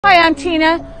Hi, I'm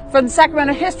Tina from the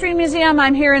Sacramento History Museum.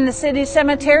 I'm here in the City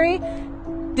Cemetery.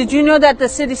 Did you know that the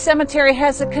City Cemetery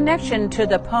has a connection to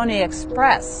the Pony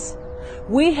Express?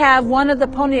 We have one of the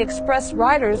Pony Express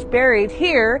riders buried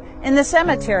here in the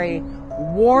cemetery,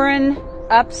 Warren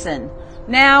Upson.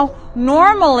 Now,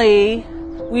 normally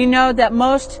we know that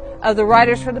most of the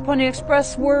riders for the Pony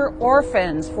Express were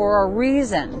orphans for a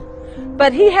reason.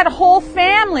 But he had a whole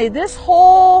family. This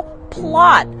whole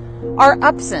plot are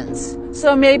Upsons.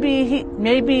 So maybe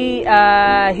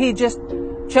he just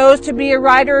chose to be a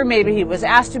writer. Maybe he was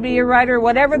asked to be a writer.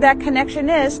 Whatever that connection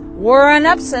is, Warren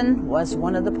Upson was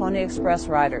one of the Pony Express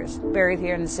riders buried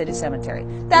here in the City Cemetery.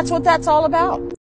 That's what that's all about.